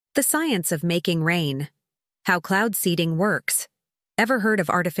The science of making rain. How cloud seeding works. Ever heard of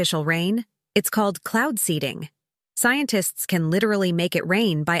artificial rain? It's called cloud seeding. Scientists can literally make it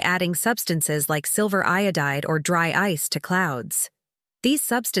rain by adding substances like silver iodide or dry ice to clouds. These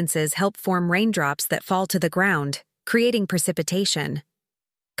substances help form raindrops that fall to the ground, creating precipitation.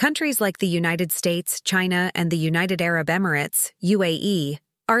 Countries like the United States, China, and the United Arab Emirates, UAE,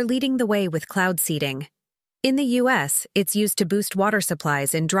 are leading the way with cloud seeding. In the US, it's used to boost water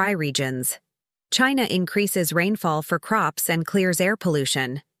supplies in dry regions. China increases rainfall for crops and clears air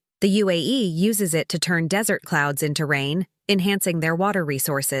pollution. The UAE uses it to turn desert clouds into rain, enhancing their water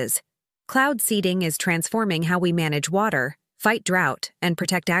resources. Cloud seeding is transforming how we manage water, fight drought, and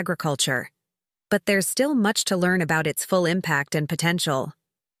protect agriculture. But there's still much to learn about its full impact and potential.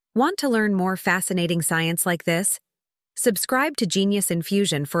 Want to learn more fascinating science like this? Subscribe to Genius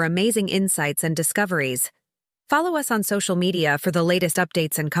Infusion for amazing insights and discoveries. Follow us on social media for the latest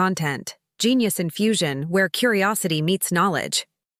updates and content. Genius Infusion, where curiosity meets knowledge.